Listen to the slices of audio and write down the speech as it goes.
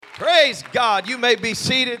Praise God. You may be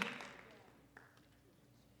seated.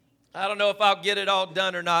 I don't know if I'll get it all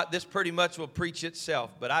done or not. This pretty much will preach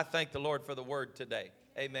itself, but I thank the Lord for the word today.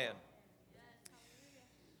 Amen.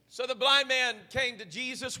 So the blind man came to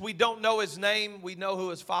Jesus. We don't know his name. We know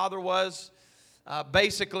who his father was.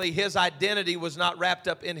 Basically, his identity was not wrapped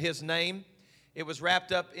up in his name. It was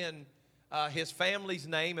wrapped up in his family's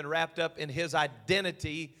name and wrapped up in his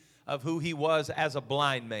identity of who he was as a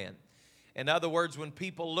blind man. In other words, when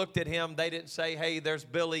people looked at him, they didn't say, hey, there's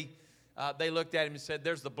Billy. They looked at him and said,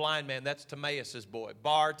 there's the blind man. That's Timaeus' boy.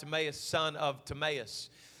 Bar Timaeus, son of Timaeus.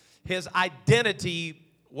 His identity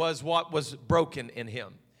was what was broken in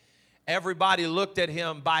him. Everybody looked at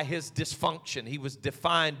him by his dysfunction. He was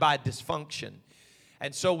defined by dysfunction.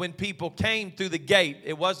 And so when people came through the gate,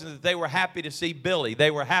 it wasn't that they were happy to see Billy.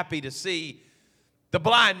 They were happy to see the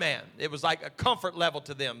blind man. It was like a comfort level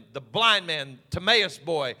to them. The blind man, Timaeus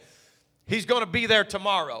boy, he's going to be there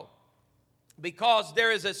tomorrow. Because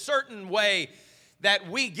there is a certain way that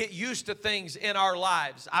we get used to things in our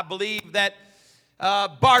lives. I believe that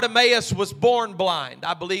Bartimaeus was born blind.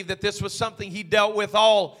 I believe that this was something he dealt with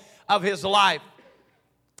all of his life.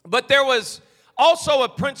 But there was also a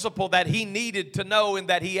principle that he needed to know and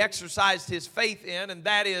that he exercised his faith in, and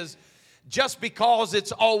that is just because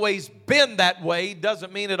it's always been that way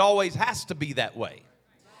doesn't mean it always has to be that way.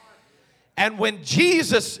 And when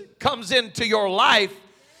Jesus comes into your life,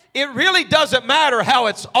 it really doesn't matter how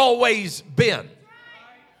it's always been.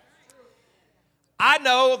 I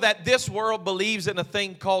know that this world believes in a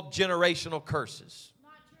thing called generational curses.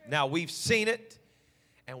 Now, we've seen it,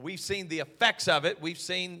 and we've seen the effects of it. We've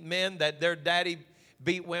seen men that their daddy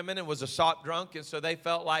beat women and was a sot drunk, and so they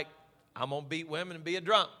felt like, I'm going to beat women and be a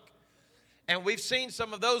drunk. And we've seen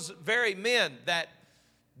some of those very men that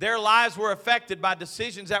their lives were affected by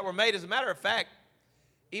decisions that were made. As a matter of fact,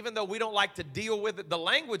 even though we don't like to deal with it, the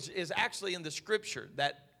language is actually in the scripture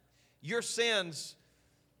that your sins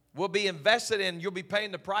will be invested in, you'll be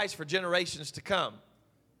paying the price for generations to come.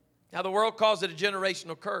 Now, the world calls it a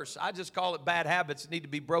generational curse. I just call it bad habits that need to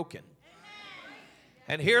be broken.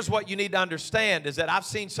 And here's what you need to understand is that I've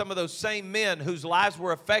seen some of those same men whose lives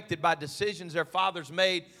were affected by decisions their fathers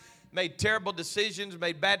made terrible decisions,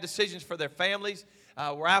 made bad decisions for their families.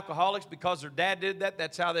 Were alcoholics because their dad did that.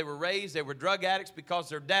 That's how they were raised. They were drug addicts because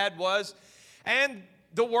their dad was. And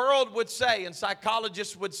the world would say, and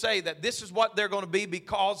psychologists would say, that this is what they're going to be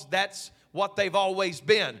because that's what they've always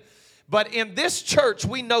been. But in this church,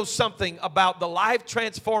 we know something about the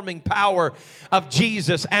life-transforming power of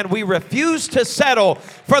Jesus, and we refuse to settle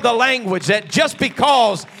for the language that just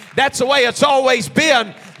because that's the way it's always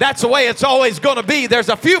been, that's the way it's always going to be. There's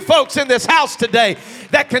a few folks in this house today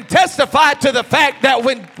that can testify to the fact that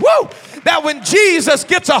when Jesus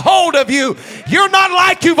gets a hold of you, you're not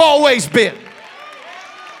like you've always been.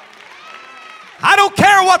 I don't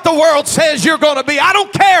care what the world says you're going to be. I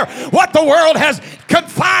don't care what the world has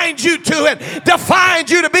confined you to and defined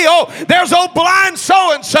you to be. Oh, there's old blind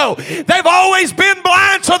so-and-so. They've always been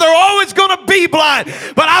blind, so they're always going to be blind.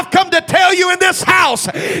 But I've come to tell you in this house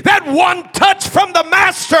that one touch from the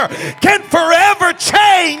Master can forever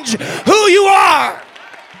change who you are.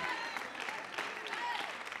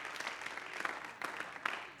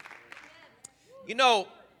 You know,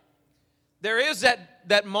 there is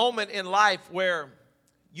that moment in life where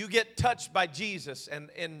you get touched by Jesus. And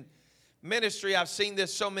in ministry, I've seen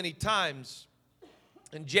this so many times.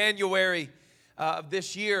 In January of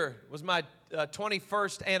this year was my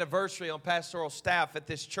 21st anniversary on pastoral staff at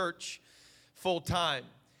this church full time.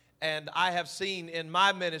 And I have seen in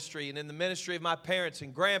my ministry and in the ministry of my parents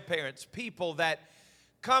and grandparents, people that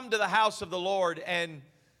come to the house of the Lord, and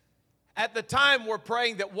at the time we're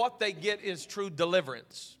praying that what they get is true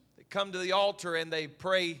deliverance. They come to the altar and they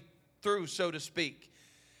pray through, so to speak.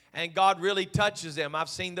 And God really touches them. I've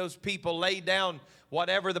seen those people lay down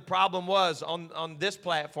whatever the problem was on this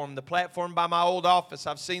platform, the platform by my old office.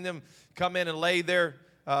 I've seen them come in and lay their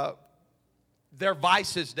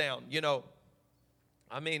vices down, you know.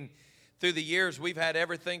 I mean, through the years, we've had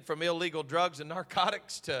everything from illegal drugs and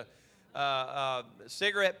narcotics to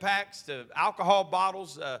cigarette packs to alcohol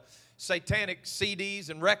bottles, satanic CDs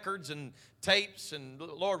and records and tapes. And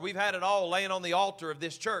Lord, we've had it all laying on the altar of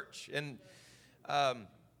this church. And,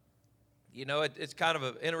 you know, it's kind of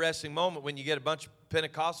an interesting moment when you get a bunch of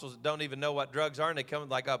Pentecostals that don't even know what drugs are, and they come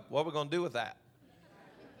like, what are we going to do with that?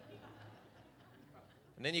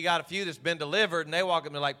 And then you got a few that's been delivered, and they walk up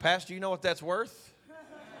and they're like, Pastor, you know what that's worth?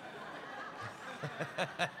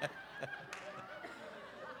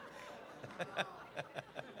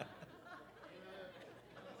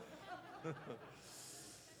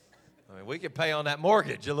 I mean, we could pay on that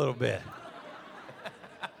mortgage a little bit.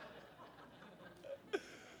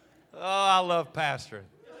 I love pastoring.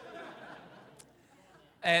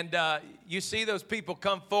 And you see those people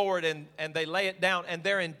come forward and they lay it down, and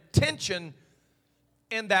their intention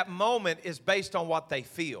in that moment is based on what they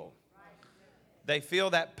feel. They feel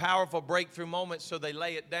that powerful breakthrough moment, so they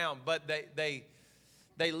lay it down. But they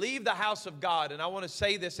leave the house of God, and I want to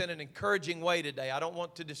say this in an encouraging way today. I don't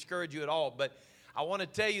want to discourage you at all, but I want to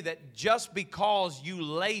tell you that just because you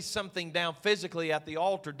lay something down physically at the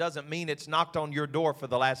altar doesn't mean it's knocked on your door for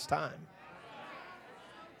the last time.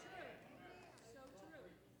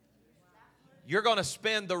 You're going to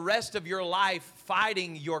spend the rest of your life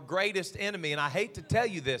fighting your greatest enemy. And I hate to tell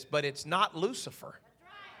you this, but it's not Lucifer.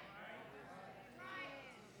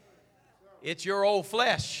 It's your old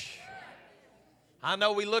flesh. I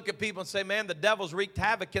know we look at people and say, man, the devil's wreaked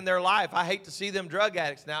havoc in their life. I hate to see them drug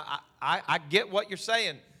addicts. Now, I get what you're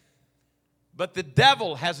saying. But the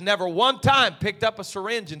devil has never one time picked up a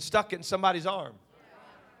syringe and stuck it in somebody's arm.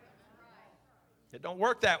 It don't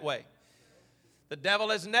work that way. The devil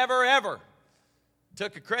has never, ever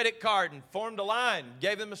took a credit card and formed a line,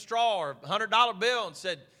 gave them a straw or a $100 bill and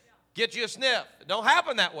said, get you a sniff. It don't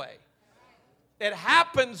happen that way. It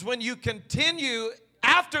happens when you continue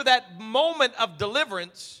after that moment of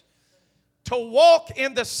deliverance to walk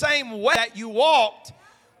in the same way that you walked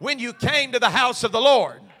when you came to the house of the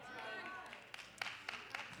Lord.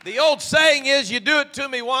 The old saying is, you do it to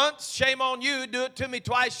me once, shame on you. Do it to me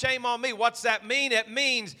twice, shame on me. What's that mean? It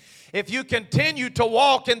means if you continue to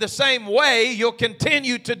walk in the same way, you'll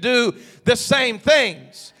continue to do the same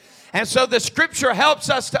things. And so the scripture helps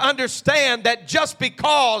us to understand that just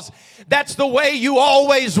because that's the way you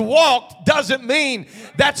always walked doesn't mean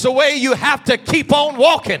that's the way you have to keep on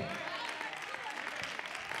walking.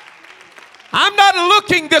 I'm not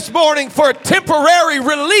looking this morning for temporary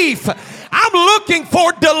relief. I'm looking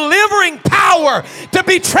for delivering power to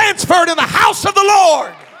be transferred in the house of the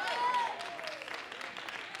Lord.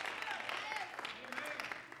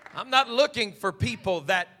 I'm not looking for people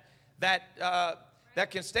that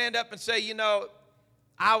can stand up and say, you know,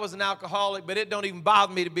 I was an alcoholic, but it don't even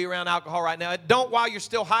bother me to be around alcohol right now. It don't while you're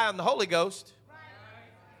still high on the Holy Ghost.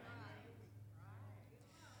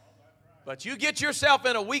 But you get yourself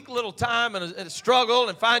in a weak little time and a struggle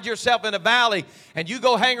and find yourself in a valley, and you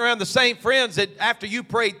go hang around the same friends that after you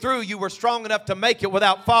prayed through, you were strong enough to make it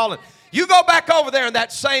without falling. You go back over there in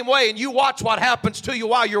that same way, and you watch what happens to you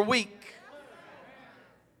while you're weak.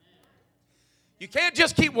 You can't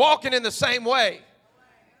just keep walking in the same way.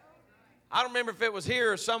 I don't remember if it was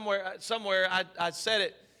here or somewhere I said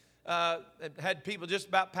it. Had people just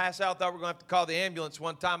about pass out. Thought we were going to have to call the ambulance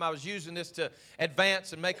one time. I was using this to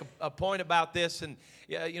advance and make a point about this. And,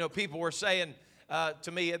 you know, people were saying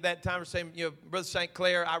to me at that time, were saying, you know, Brother St.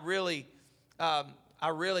 Clair, I really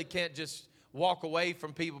can't just walk away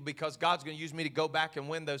from people because God's going to use me to go back and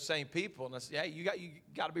win those same people. And I said, hey, you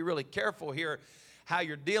got to be really careful here how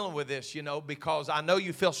you're dealing with this, you know, because I know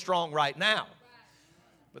you feel strong right now.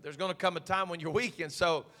 But there's going to come a time when you're weak. And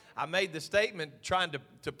so I made the statement trying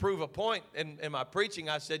to prove a point in my preaching.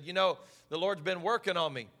 I said, you know, the Lord's been working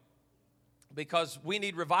on me because we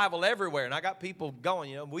need revival everywhere. And I got people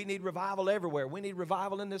going, you know, we need revival everywhere. We need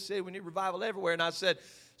revival in this city. We need revival everywhere. And I said,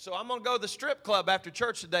 so I'm going to go to the strip club after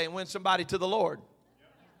church today and win somebody to the Lord.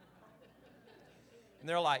 And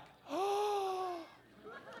they're like, oh.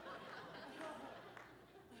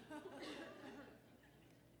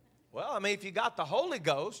 Well, I mean, if you got the Holy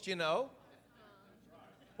Ghost, you know,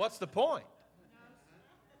 what's the point?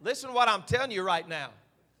 Listen to what I'm telling you right now.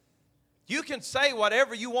 You can say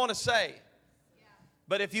whatever you want to say.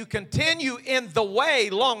 But if you continue in the way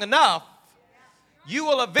long enough, you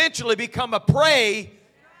will eventually become a prey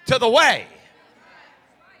to the way.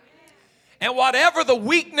 And whatever the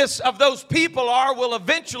weakness of those people are will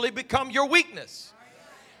eventually become your weakness.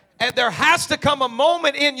 And there has to come a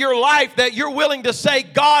moment in your life that you're willing to say,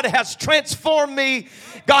 God has transformed me.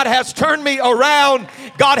 God has turned me around.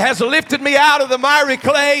 God has lifted me out of the miry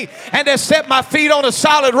clay and has set my feet on a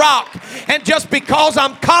solid rock. And just because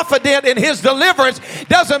I'm confident in His deliverance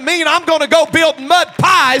doesn't mean I'm going to go build mud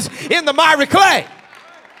pies in the miry clay.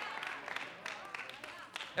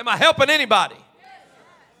 Am I helping anybody?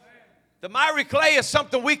 The miry clay is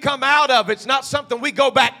something we come out of. It's not something we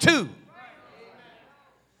go back to.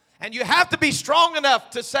 And you have to be strong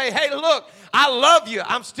enough to say, hey, look, I love you.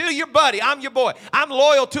 I'm still your buddy. I'm your boy. I'm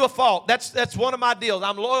loyal to a fault. That's one of my deals.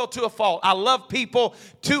 I'm loyal to a fault. I love people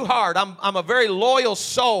too hard. I'm a very loyal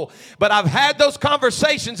soul. But I've had those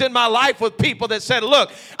conversations in my life with people that said,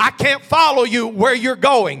 look, I can't follow you where you're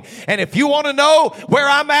going. And if you want to know where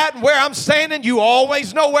I'm at and where I'm standing, you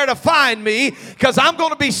always know where to find me, because I'm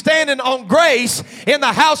going to be standing on grace in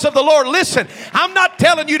the house of the Lord. Listen, I'm not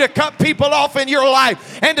telling you to cut people off in your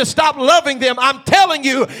life and to stop loving them. I'm telling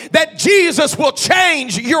you that Jesus will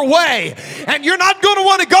change your way. And you're not going to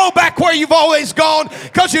want to go back where you've always gone,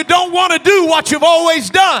 because you don't want to do what you've always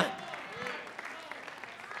done.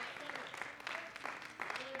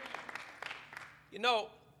 You know,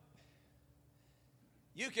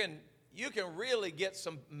 you can really get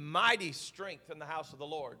some mighty strength in the house of the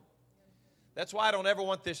Lord. That's why I don't ever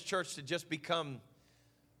want this church to just become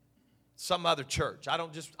some other church.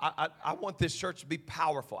 I want this church to be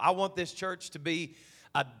powerful. I want this church to be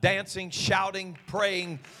a dancing, shouting,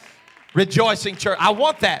 praying, rejoicing church. I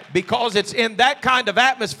want that, because it's in that kind of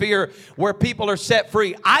atmosphere where people are set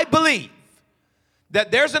free. I believe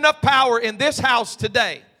that there's enough power in this house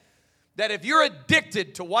today that if you're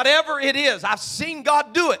addicted to whatever it is, I've seen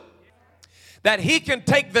God do it, that He can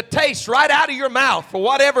take the taste right out of your mouth for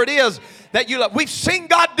whatever it is that you love. We've seen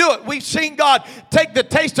God do it. We've seen God take the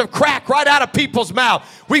taste of crack right out of people's mouth.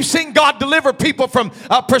 We've seen God deliver people from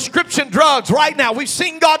prescription drugs right now. We've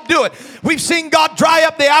seen God do it. We've seen God dry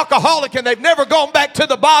up the alcoholic and they've never gone back to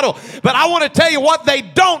the bottle. But I want to tell you what they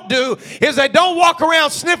don't do is they don't walk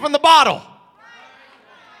around sniffing the bottle.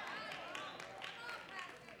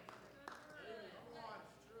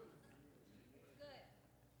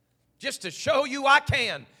 Just to show you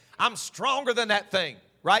I'm stronger than that thing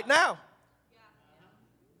right now.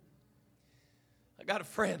 I got a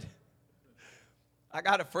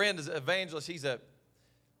friend as an evangelist.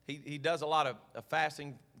 He does a lot of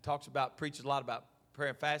fasting, preaches a lot about prayer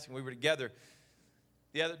and fasting. We were together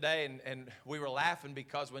the other day, and we were laughing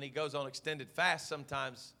because when he goes on extended fast,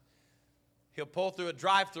 sometimes he'll pull through a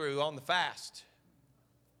drive-thru on the fast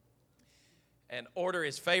and order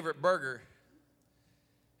his favorite burger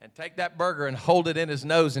and take that burger and hold it in his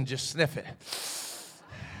nose and just sniff it.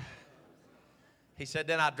 He said,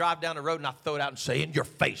 then I drive down the road and I throw it out and say, in your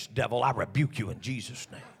face, devil, I rebuke you in Jesus'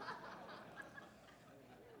 name.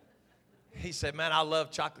 He said, man, I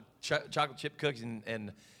love chocolate chip cookies.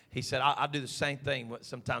 And he said, I do the same thing.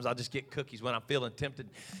 Sometimes I'll just get cookies when I'm feeling tempted.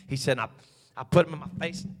 He said, I put them in my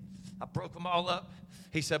face. I broke them all up.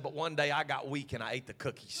 He said, but one day I got weak and I ate the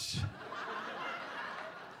cookies.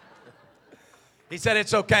 He said,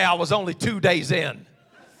 it's okay. I was only 2 days in.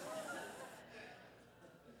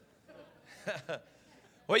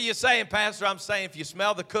 What are you saying, Pastor? I'm saying if you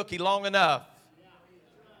smell the cookie long enough.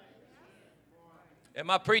 Am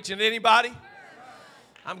I preaching to anybody?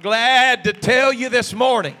 I'm glad to tell you this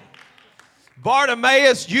morning,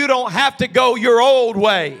 Bartimaeus, you don't have to go your old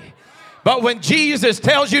way. But when Jesus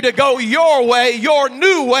tells you to go your way, your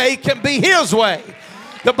new way can be His way.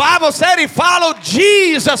 The Bible said he followed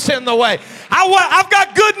Jesus in the way. I've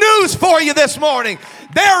got good news for you this morning.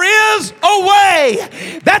 There is a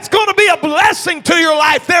way that's going to be a blessing to your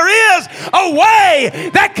life. There is a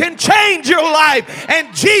way that can change your life.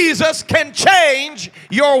 And Jesus can change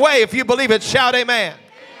your way. If you believe it, shout amen.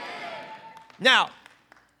 Now,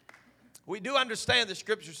 we do understand the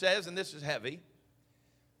Scripture says, and this is heavy,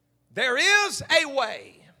 there is a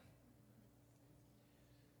way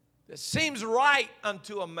that seems right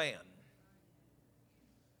unto a man,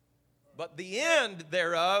 but the end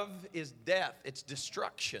thereof is death. It's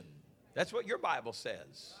destruction. That's what your Bible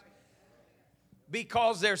says.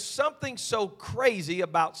 Because there's something so crazy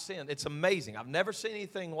about sin. It's amazing. I've never seen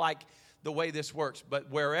anything like the way this works. But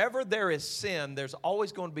wherever there is sin, there's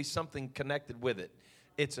always going to be something connected with it.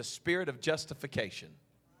 It's a spirit of justification.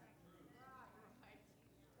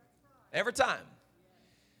 Every time.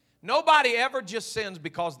 Nobody ever just sins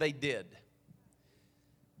because they did.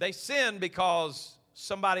 They sin because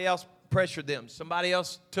somebody else pressured them. Somebody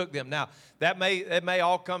else took them. Now, that may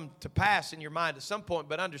all come to pass in your mind at some point,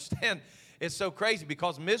 but understand it's so crazy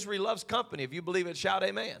because misery loves company. If you believe it, shout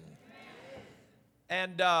amen.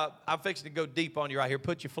 And I'm fixing to go deep on you right here.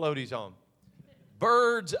 Put your floaties on.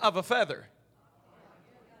 Birds of a feather.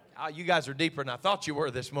 Oh, you guys are deeper than I thought you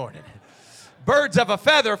were this morning. Birds of a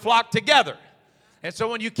feather flock together. And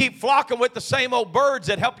so when you keep flocking with the same old birds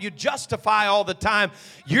that help you justify all the time,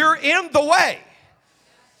 you're in the way.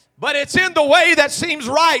 But it's in the way that seems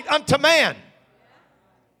right unto man.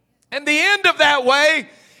 And the end of that way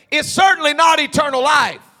is certainly not eternal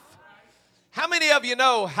life. How many of you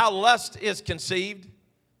know how lust is conceived?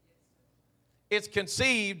 it's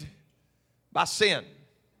conceived by sin.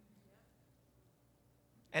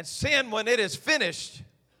 And sin, when it is finished,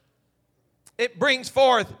 it brings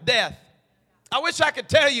forth death. I wish I could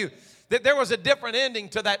tell you that there was a different ending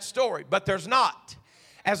to that story, but there's not.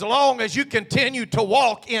 As long as you continue to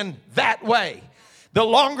walk in that way, the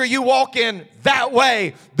longer you walk in that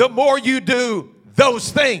way, the more you do those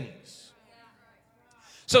things.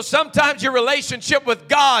 So sometimes your relationship with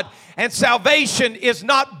God and salvation is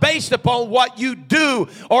not based upon what you do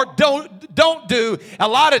or don't do. A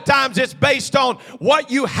lot of times it's based on what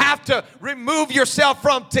you have to remove yourself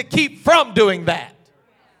from to keep from doing that.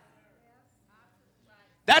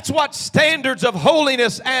 That's what standards of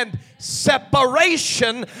holiness and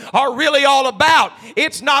separation are really all about.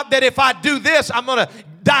 It's not that if I do this, I'm going to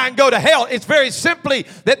die and go to hell. It's very simply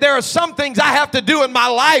that there are some things I have to do in my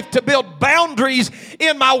life to build boundaries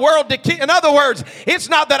in my world to keep. In other words, it's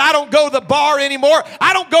not that I don't go to the bar anymore.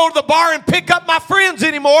 I don't go to the bar and pick up my friends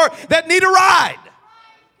anymore that need a ride.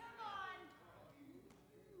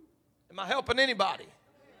 Am I helping anybody?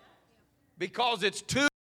 Because it's too.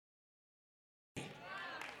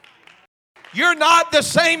 You're not the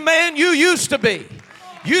same man you used to be.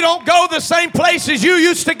 You don't go the same places you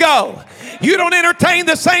used to go. You don't entertain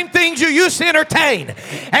the same things you used to entertain.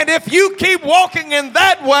 And if you keep walking in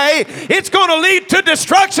that way, it's going to lead to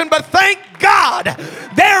destruction. But thank God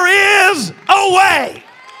there is a way.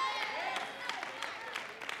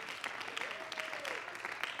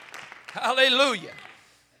 Hallelujah.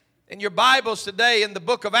 In your Bibles today, in the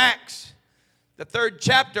book of Acts, the 3rd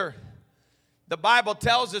chapter, the Bible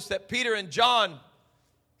tells us that Peter and John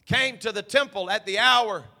came to the temple at the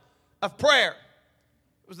hour of prayer.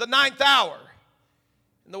 It was the 9th hour.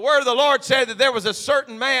 And the word of the Lord said that there was a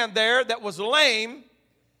certain man there that was lame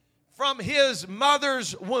from his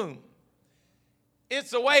mother's womb.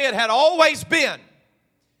 It's the way it had always been.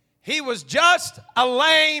 He was just a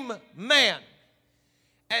lame man.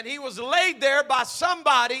 And he was laid there by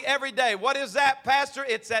somebody every day. What is that, Pastor?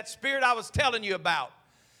 It's that spirit I was telling you about.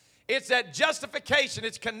 It's that justification.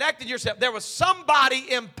 It's connected yourself. There was somebody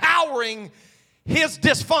empowering his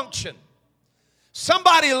dysfunction.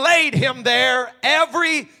 Somebody laid him there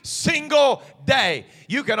every single day.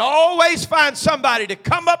 You can always find somebody to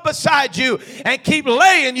come up beside you and keep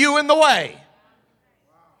laying you in the way.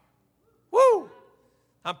 Woo!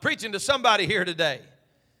 I'm preaching to somebody here today.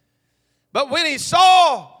 But when he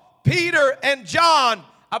saw Peter and John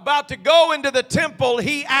about to go into the temple,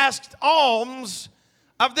 he asked alms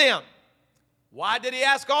of them. Why did he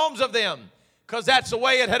ask alms of them? Because that's the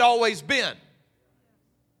way it had always been.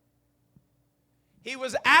 He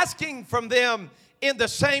was asking from them in the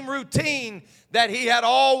same routine that he had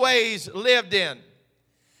always lived in.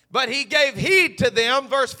 But he gave heed to them,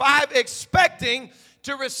 verse 5, expecting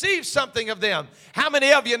to receive something of them. How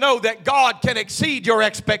many of you know that God can exceed your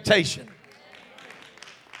expectation?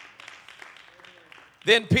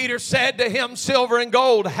 Then Peter said to him, silver and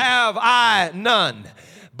gold have I none,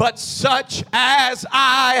 but such as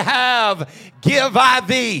I have give I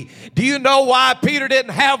thee. Do you know why Peter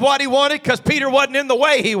didn't have what he wanted? Because Peter wasn't in the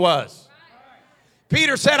way he was.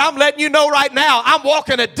 Peter said, I'm letting you know right now, I'm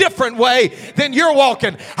walking a different way than you're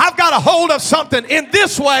walking. I've got a hold of something in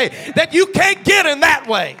this way that you can't get in that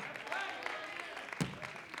way.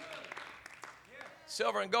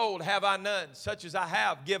 Silver and gold have I none, such as I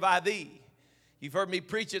have give I thee. You've heard me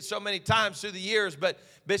preach it so many times through the years, but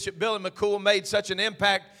Bishop Billy McCool made such an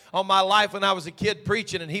impact on my life when I was a kid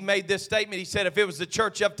preaching, and he made this statement. He said, if it was the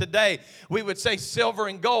church of today, we would say, silver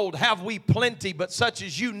and gold have we plenty, but such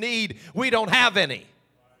as you need, we don't have any.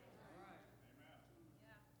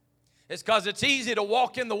 It's because it's easy to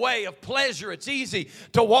walk in the way of pleasure. It's easy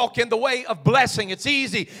to walk in the way of blessing. It's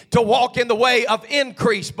easy to walk in the way of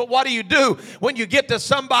increase. But what do you do when you get to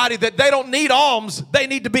somebody that they don't need alms, they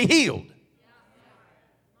need to be healed?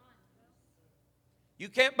 You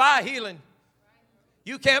can't buy healing.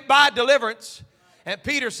 You can't buy deliverance. And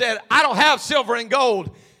Peter said, I don't have silver and gold,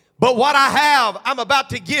 but what I have, I'm about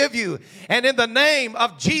to give you. And in the name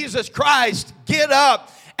of Jesus Christ, get up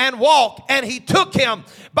and walk. And he took him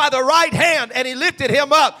by the right hand and he lifted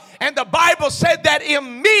him up. And the Bible said that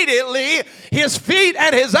immediately his feet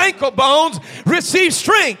and his ankle bones received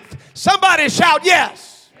strength. Somebody shout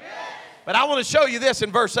yes. But I want to show you this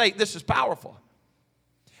in verse 8. This is powerful.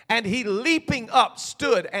 And he leaping up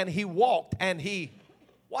stood and he walked and he,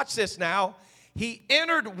 watch this now, he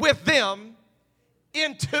entered with them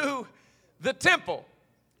into the temple,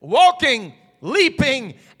 walking,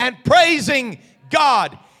 leaping, and praising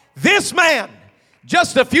God. This man,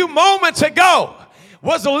 just a few moments ago,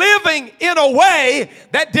 was living in a way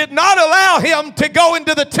that did not allow him to go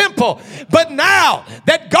into the temple. But now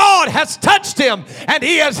that God has touched him and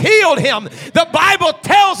he has healed him, the Bible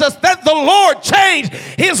tells us that the Lord changed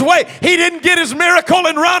his way. He didn't get his miracle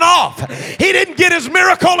and run off. He didn't get his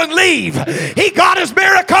miracle and leave. He got his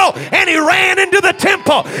miracle and he ran into the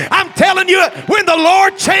temple. I'm telling you, when the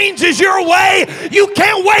Lord changes your way, you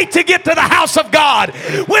can't wait to get to the house of God.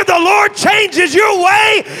 When the Lord changes your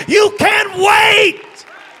way, you can't wait.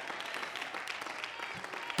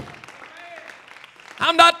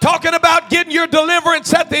 I'm not talking about getting your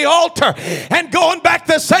deliverance at the altar and going back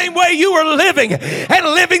the same way you were living and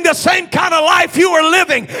living the same kind of life you were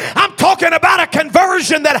living. I'm talking about a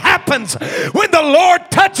conversion that happens when the Lord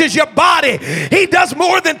touches your body. He does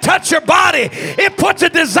more than touch your body. It puts a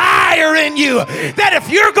desire in you that if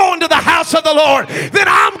you're going to the house of the Lord, then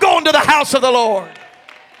I'm going to the house of the Lord.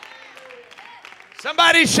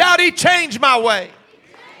 Somebody shout, He changed my way.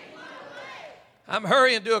 I'm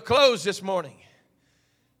hurrying to a close this morning.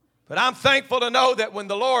 But I'm thankful to know that when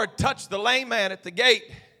the Lord touched the lame man at the gate,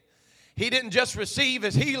 he didn't just receive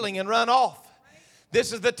his healing and run off.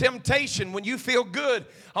 This is the temptation when you feel good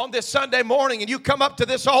on this Sunday morning and you come up to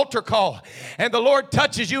this altar call and the Lord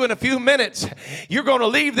touches you in a few minutes. You're going to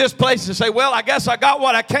leave this place and say, well, I guess I got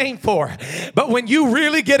what I came for. But when you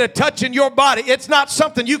really get a touch in your body, it's not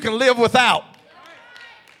something you can live without.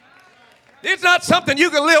 It's not something you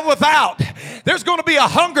can live without. There's going to be a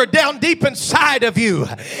hunger down deep inside of you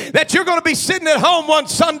that you're going to be sitting at home one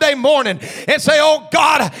Sunday morning and say, oh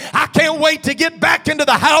God, I can't wait to get back into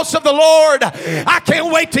the house of the Lord. I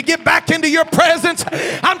can't wait to get back into your presence.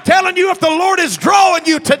 I'm telling you, if the Lord is drawing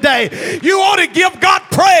you today, you ought to give God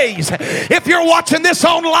praise. If you're watching this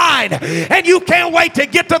online and you can't wait to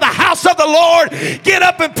get to the house of the Lord, get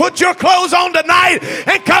up and put your clothes on tonight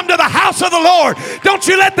and come to the house of the Lord. Don't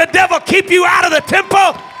you let the devil keep you out of the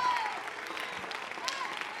temple.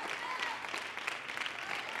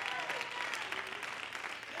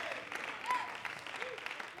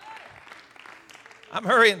 I'm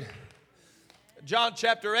hurrying. John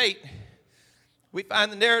chapter 8, we find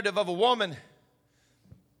the narrative of a woman.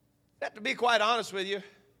 I have to be quite honest with you.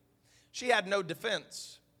 She had no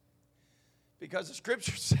defense because the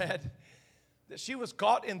scripture said that she was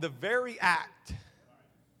caught in the very act.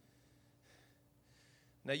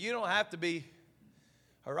 Now, you don't have to be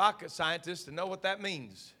a rocket scientist to know what that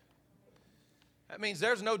means. That means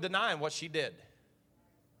there's no denying what she did.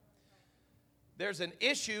 There's an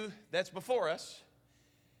issue that's before us,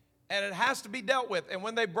 and it has to be dealt with. And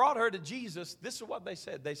when they brought her to Jesus, this is what they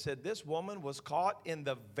said. They said, this woman was caught in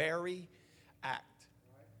the very act.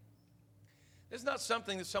 It's not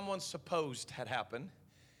something that someone supposed had happened.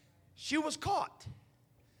 She was caught.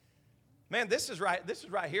 Man, this is right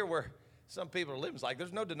here where some people are living. It's like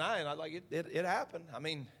there's no denying. It happened. I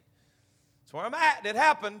mean, it's where I'm at. It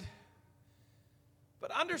happened.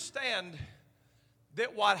 But understand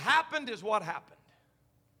that what happened is what happened.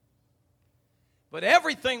 But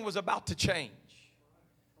everything was about to change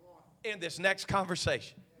in this next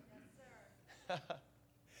conversation.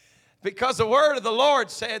 Because the word of the Lord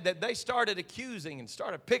said that they started accusing and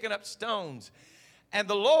started picking up stones. And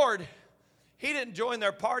the Lord, He didn't join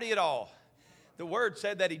their party at all. The word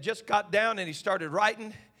said that He just got down and He started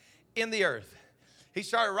writing in the earth. He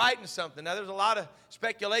started writing something. Now, there's a lot of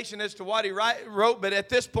speculation as to what He wrote, but at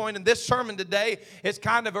this point in this sermon today, it's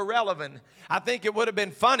kind of irrelevant. I think it would have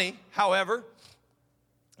been funny, however,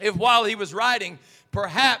 if while He was writing,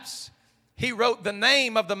 perhaps He wrote the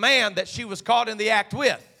name of the man that she was caught in the act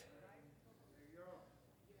with.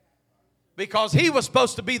 Because he was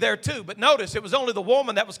supposed to be there too. But notice, it was only the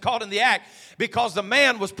woman that was caught in the act because the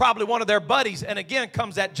man was probably one of their buddies. And again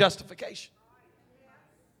comes that justification.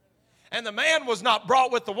 And the man was not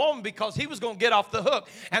brought with the woman because he was going to get off the hook.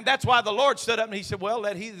 And that's why the Lord stood up and He said, well,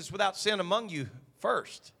 let he that's without sin among you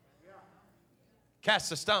first cast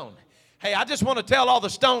the stone. Hey, I just want to tell all the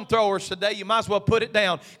stone throwers today, you might as well put it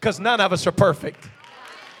down because none of us are perfect.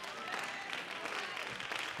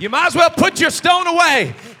 You might as well put your stone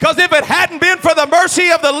away, because if it hadn't been for the mercy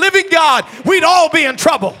of the living God, we'd all be in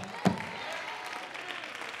trouble.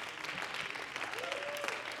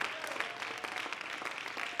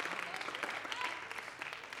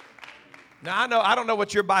 Now, I don't know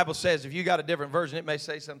what your Bible says. If you got a different version, it may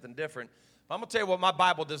say something different. But I'm going to tell you what my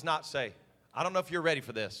Bible does not say. I don't know if you're ready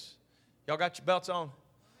for this. Y'all got your belts on?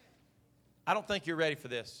 I don't think you're ready for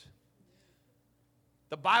this.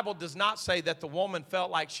 The Bible does not say that the woman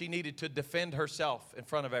felt like she needed to defend herself in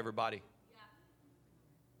front of everybody.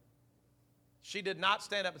 She did not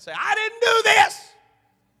stand up and say, I didn't do this.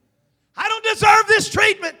 I don't deserve this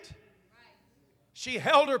treatment. She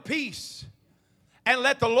held her peace and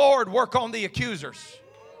let the Lord work on the accusers.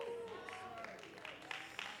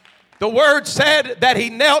 The word said that he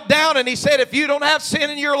knelt down and he said, if you don't have sin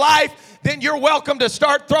in your life, then you're welcome to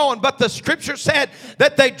start throwing. But the scripture said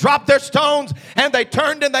that they dropped their stones and they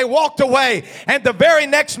turned and they walked away. And the very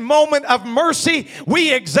next moment of mercy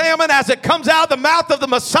we examine as it comes out of the mouth of the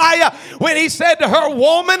Messiah when he said to her,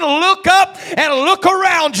 woman, look up and look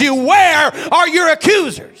around you. Where are your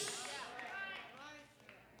accusers?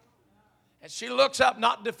 And she looks up,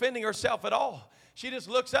 not defending herself at all. She just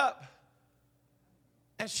looks up.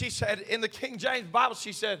 And she said, in the King James Bible,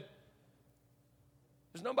 she said,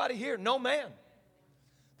 there's nobody here, no man.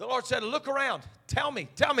 The Lord said, look around. Tell me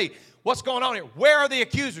what's going on here. Where are the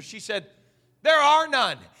accusers? She said, there are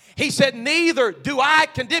none. He said, neither do I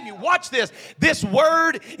condemn you. Watch this. This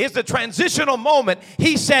word is the transitional moment.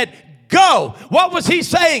 He said, go. What was he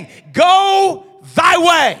saying? Go thy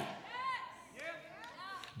way.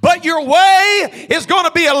 But your way is going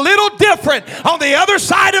to be a little different on the other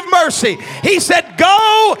side of mercy. He said,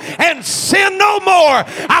 go and sin no more.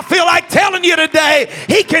 I feel like telling you today,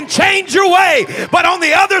 he can change your way. But on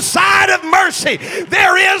the other side of mercy,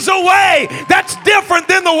 there is a way that's different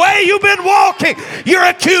than the way you've been walking. Your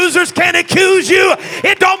accusers can accuse you.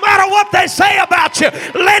 It don't matter what they say about you.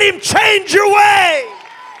 Let him change your way.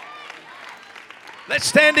 Let's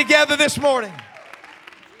stand together this morning.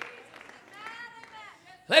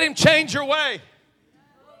 Let him change your way.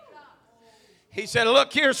 He said,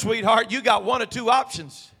 look here, sweetheart, you got one of two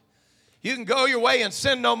options. You can go your way and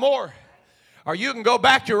sin no more. Or you can go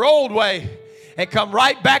back your old way and come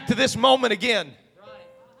right back to this moment again.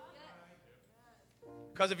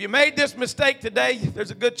 Because if you made this mistake today,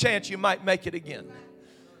 there's a good chance you might make it again.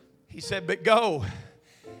 He said, but go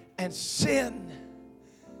and sin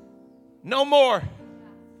no more.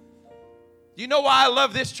 Do you know why I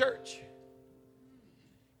love this church?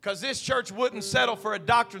 Because this church wouldn't settle for a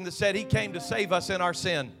doctrine that said he came to save us in our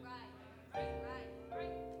sin.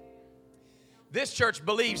 This church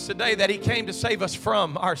believes today that he came to save us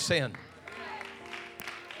from our sin.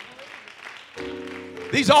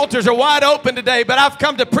 These altars are wide open today, but I've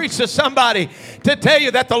come to preach to somebody to tell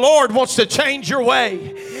you that the Lord wants to change your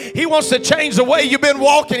way. He wants to change the way you've been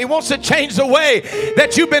walking. He wants to change the way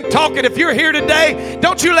that you've been talking. If you're here today,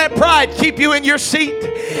 don't you let pride keep you in your seat.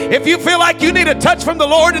 If you feel like you need a touch from the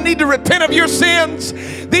Lord and need to repent of your sins,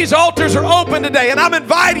 these altars are open today. And I'm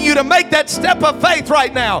inviting you to make that step of faith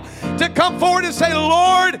right now, to come forward and say,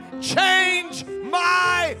 Lord, change my